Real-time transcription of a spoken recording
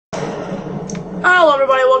Hello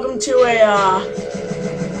everybody, welcome to a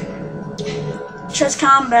chess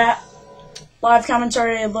combat live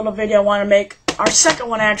commentary little video I want to make. Our second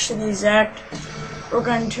one actually, to be exact. We're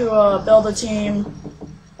going to build a team.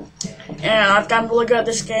 And I've gotten really good at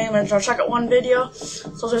this game. It's our second one video. So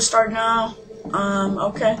let's just start now.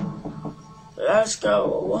 Okay. Let's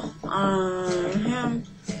go.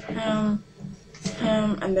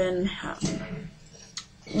 Him, and then him.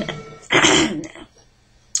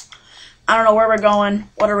 I don't know where we're going,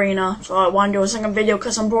 what arena, so I want to do a second video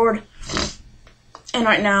because I'm bored. And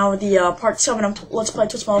right now, the part 7 of Let's Play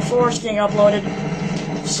Twist Small 4 is getting uploaded.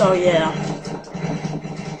 So yeah.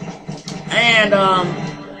 And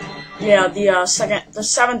yeah, the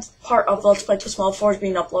 7th part of Let's Play Twist Small 4 is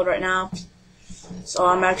being uploaded right now. So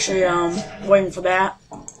I'm actually waiting for that,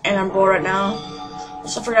 and I'm bored right now.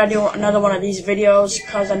 So I figured I'd do another one of these videos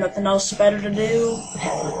because I have nothing else better to do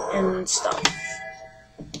and stuff.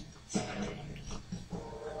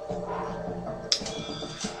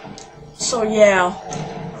 So yeah,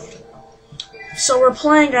 so we're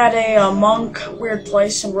playing at a monk weird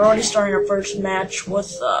place, and we're already starting our first match with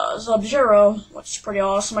Sub-Zero, which is pretty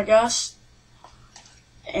awesome, I guess.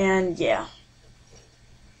 And yeah,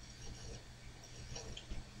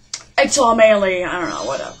 it's all melee. I don't know,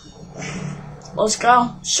 whatever. Let's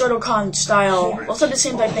go, Shotokan style. Let's do the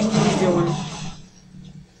same type thing he's doing.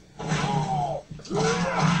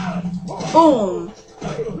 Boom.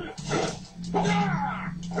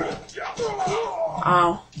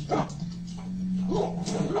 Ow.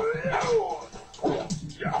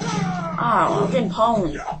 Ow, I'm getting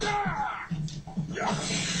pwned.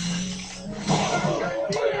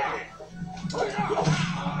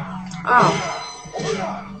 Ow.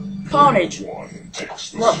 Pwnage.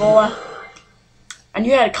 What, boy? And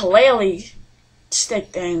you had Kalele stick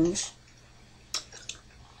things.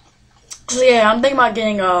 So yeah, I'm thinking about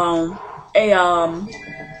getting a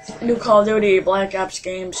new Call of Duty Black Ops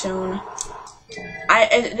game soon.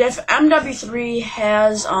 If MW3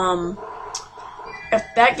 has, if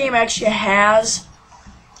that game actually has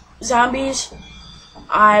zombies,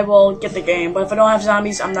 I will get the game. But if I don't have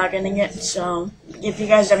zombies, I'm not getting it. So, if you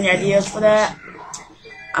guys have any ideas for that,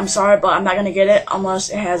 I'm sorry, but I'm not gonna get it unless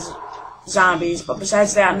it has zombies. But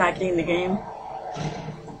besides that, I'm not getting the game.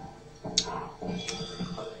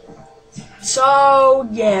 So,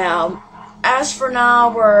 yeah. As for now,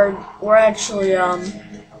 we're actually,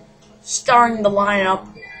 starting the lineup,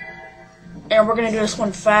 and we're gonna do this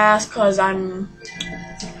one fast because had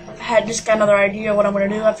just got another idea what I'm gonna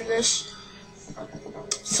do after this,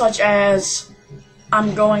 such as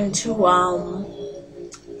I'm going to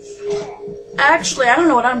actually I don't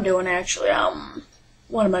know what I'm doing actually.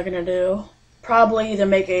 What am I gonna do? Probably either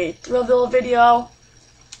make a Thrillville video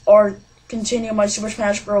or continue my Super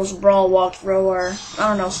Smash Bros. Brawl walkthrough, or I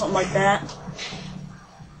don't know, something like that.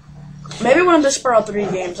 Maybe one of the Spiral 3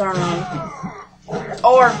 games, I don't know.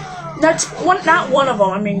 Or, not one of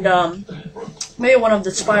them, I mean, maybe one of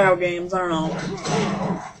the Spiral games, I don't know.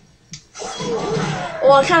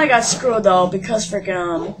 Well, I kinda got screwed though, because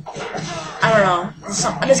freaking, I don't know.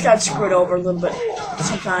 I just got screwed over a little bit,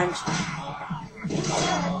 sometimes.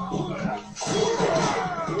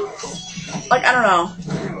 Like, I don't know.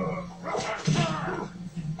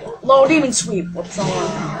 Low Demon Sweep, whoops,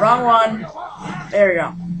 wrong one. There we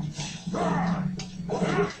go.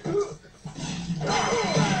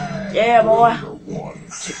 Yeah, boy.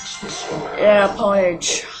 Yeah,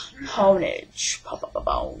 pwnage.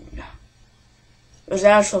 Bone. There's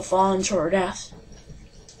actual falling to her death.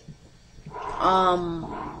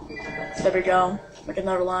 There we go. Make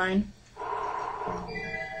another line.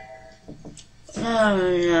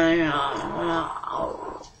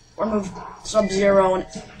 Remove Sub-Zero and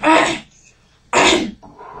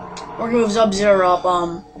remove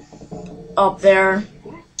Sub-Zero up there.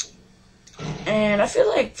 And I feel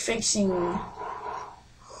like facing,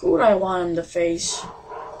 who do I want him to face?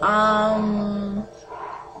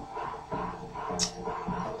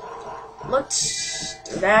 Let's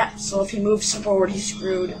do that. So if he moves forward, he's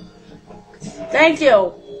screwed. Thank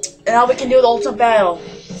you. And now we can do the ultimate battle.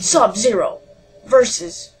 Sub-Zero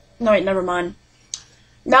versus, no wait, never mind.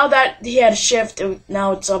 Now that he had a shift,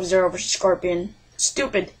 now it's Sub-Zero versus Scorpion.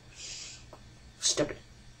 Stupid.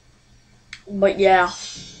 But yeah.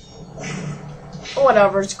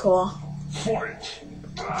 Whatever, it's cool. Pwnage.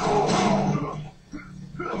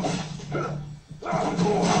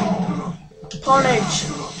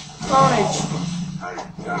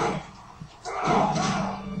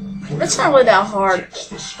 It's not really that hard.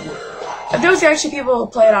 If there was actually people who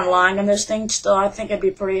played online on this thing still, I think it'd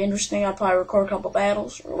be pretty interesting. I'd probably record a couple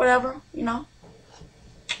battles or whatever, you know.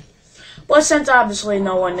 But since obviously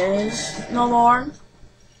no one is no more,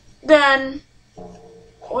 then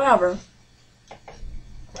whatever.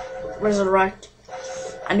 Resurrect.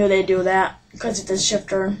 I knew they'd do that because it's a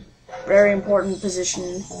shifter. Very important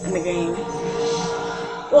position in the game.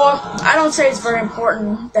 Well, I don't say it's very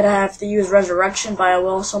important that I have to use resurrection, but I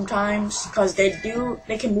will sometimes because they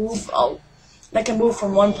can move. They can move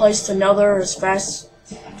from one place to another as faster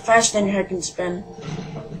than your head can spin.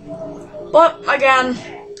 But again,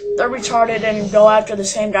 they're retarded and go after the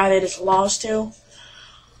same guy they just lost to.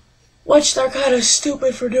 Which they're kind of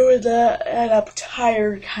stupid for doing that, and I'm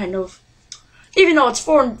tired, kind of. Even though it's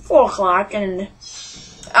 4 o'clock, and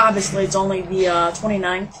obviously it's only the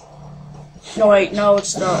 29th. No, wait, no,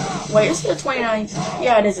 it's the... Wait, is it the 29th?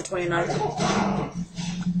 Yeah, it is the 29th.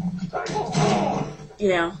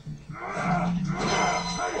 Yeah.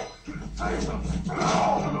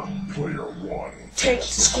 Take the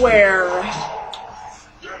square.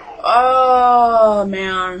 Oh,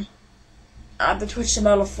 man. I've been switched to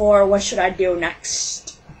Metal 4. What should I do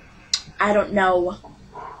next? I don't know.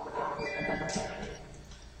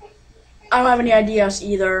 I don't have any ideas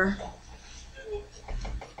either.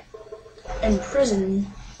 In prison.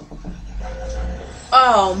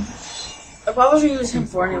 What was I use him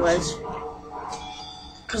for anyways?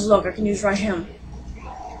 Cause look, I can use right him.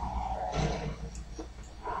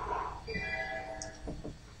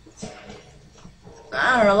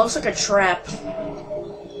 I don't know, it looks like a trap.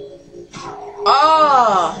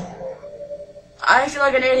 Oh! I feel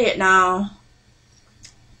like an idiot now.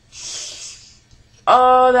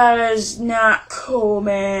 Oh, that is not cool,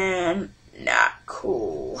 man. Not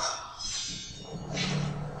cool.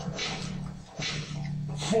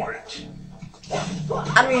 Fight.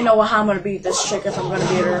 I don't even know how I'm gonna beat this chick if I'm gonna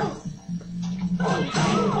beat her.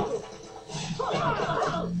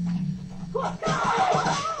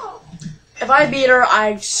 If I beat her,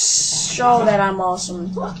 I show that I'm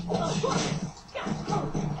awesome.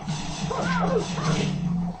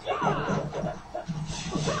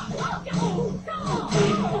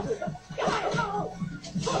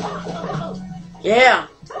 Yeah.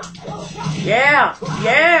 Yeah.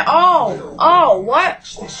 Yeah. Oh. Oh. What?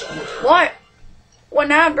 What? What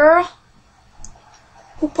now, girl?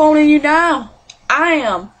 Who ponying you down? I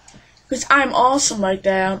am. Because I'm awesome like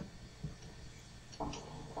that.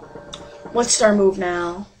 What's our move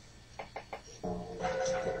now?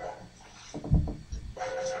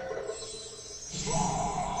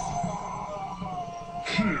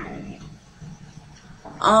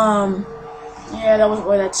 Yeah, that wasn't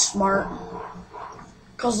really that smart.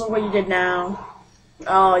 Cause look what you did now.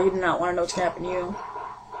 Oh, you do not want to know what's gonna happen to you.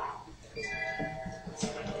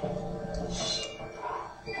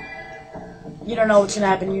 You don't know what's gonna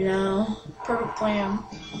happen to you now. Perfect plan.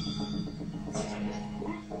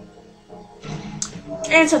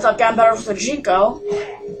 And since I've gotten better with the Jinko,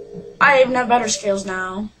 I even have better skills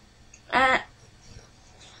now. Ermac,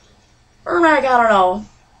 I don't know.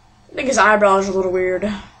 I think his eyebrows are a little weird.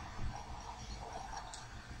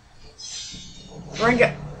 Bring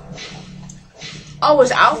it. Oh,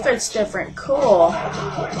 his outfit's different. Cool.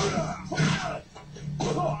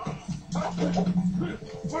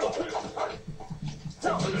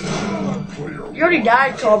 You already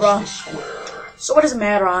died, Cobra. So what does it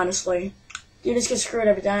matter, honestly? You just get screwed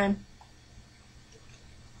every time.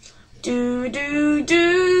 Do do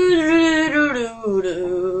do do do do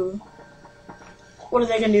do. What are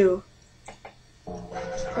they gonna do?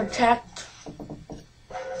 Protect.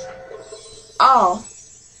 Oh.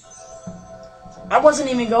 I wasn't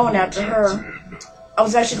even going after her. I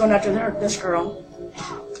was actually going after this girl.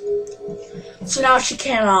 So now she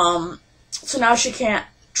can't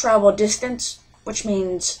travel distance, which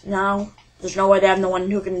means now there's no way they have no one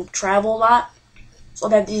who can travel a lot. So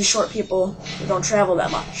they have these short people who don't travel that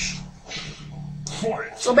much.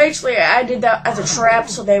 So basically, I did that as a trap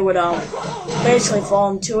so they would basically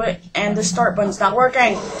fall into it, and the start button's not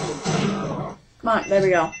working. Come on, there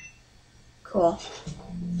we go. Cool.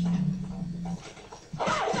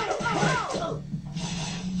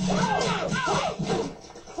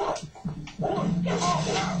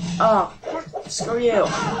 Oh, screw you.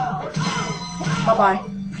 Bye-bye.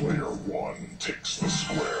 Player 1 takes the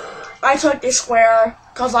square. I took the square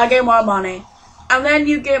because I get more money. And then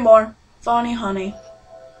you get more funny honey.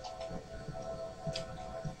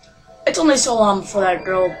 It's only so long before that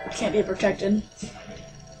girl can't be protected.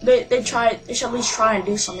 They should at least try and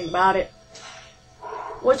do something about it.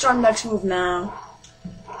 What's our next move now?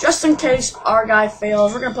 Just in case our guy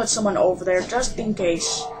fails, we're gonna put someone over there, just in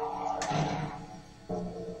case.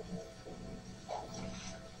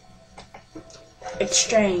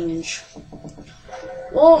 Exchange.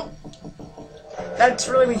 Well, That's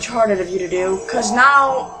really retarded of you to do, because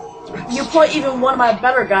now you put even one of my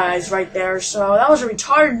better guys right there, so that was a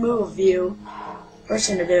retarded move of you,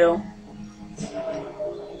 person to do.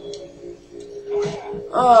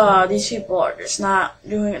 These people are just not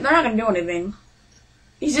doing it. They're not gonna do anything.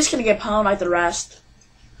 He's just gonna get pounded like the rest.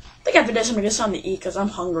 I think after this I'm gonna get something to eat, because I'm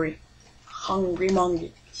hungry. Hungry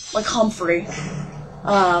monkey. Like Humphrey.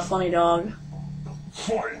 Funny dog.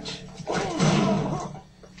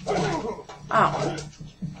 Ow.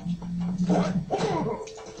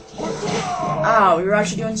 Ow, you're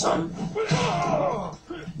actually doing something.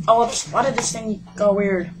 Oh, oops. Why did this thing go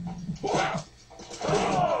weird?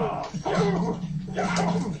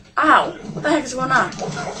 Ow. What the heck is going on?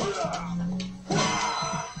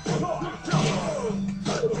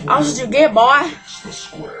 How did you get, boy?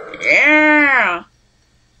 Yeah.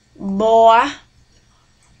 Boy.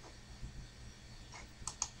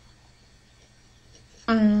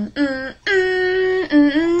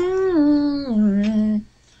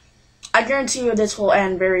 I guarantee you this will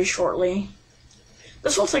end very shortly.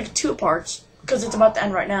 This looks like 2 parts, because it's about to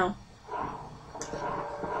end right now.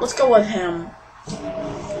 Let's go with him.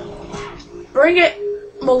 Bring it,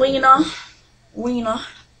 Melina. Weena.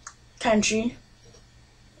 Kenshi.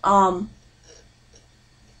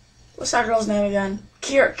 What's that girl's name again?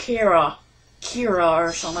 Kira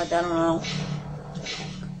or something like that, I don't know.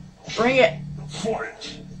 Bring it.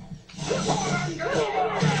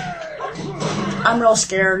 I'm real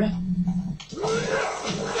scared.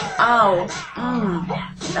 Ow.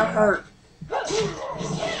 That hurt.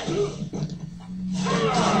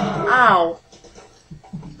 Ow.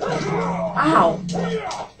 Ow.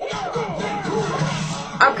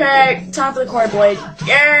 Okay, time for the cord blade.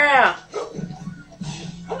 Yeah!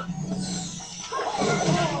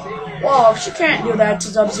 Whoa, she can't do that to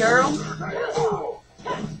Sub-Zero.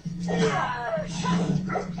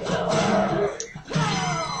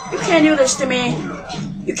 You can't do this to me.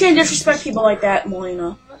 You can't disrespect people like that,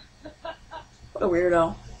 Melina. What a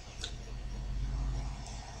weirdo.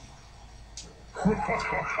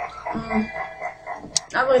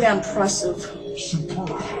 Not really that impressive.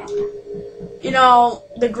 You know,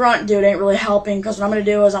 the grunt dude ain't really helping, because what I'm going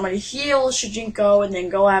to do is I'm going to heal Shujinko and then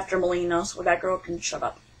go after Melina so that girl can shut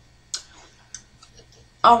up.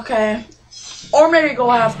 Okay. Or maybe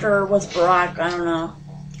go after her with Brock, I don't know.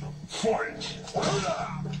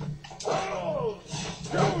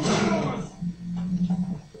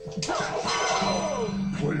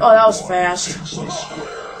 Oh, that was fast.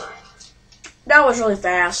 That was really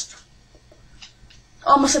fast.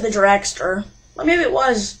 Almost hit the dragster. Well, maybe it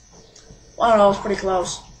was. Well, I don't know, it was pretty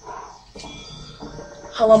close.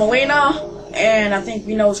 Hello, Melina. And I think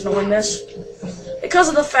we know who's going to win this. Because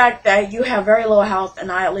of the fact that you have very low health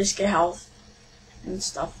and I at least get health and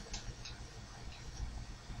stuff.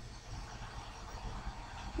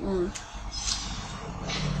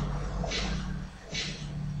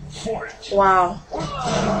 Wow.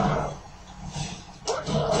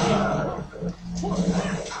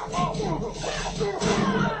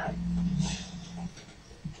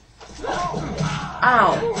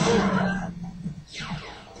 Ow.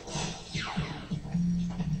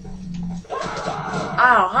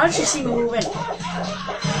 Ow, how did she see me moving?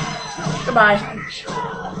 Goodbye.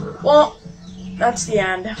 Well, that's the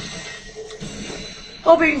end.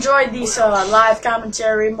 Hope you enjoyed these live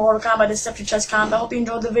commentary, Mortal Kombat Deception Chess Combat. Hope you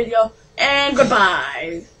enjoyed the video, and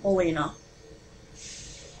goodbye, Melina.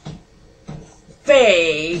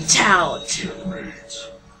 Fatality.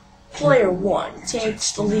 Player 1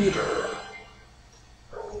 takes the leader.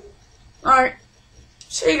 Alright.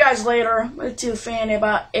 See you guys later. Me too, Fanny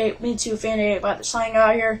about the signing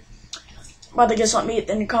out here. About to get something to eat,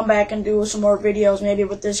 then come back and do some more videos, maybe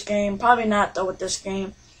with this game. Probably not though with this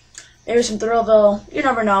game. Maybe some Thrillville. You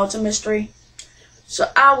never know, it's a mystery. So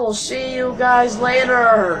I will see you guys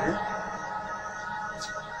later.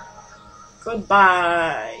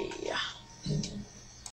 Goodbye.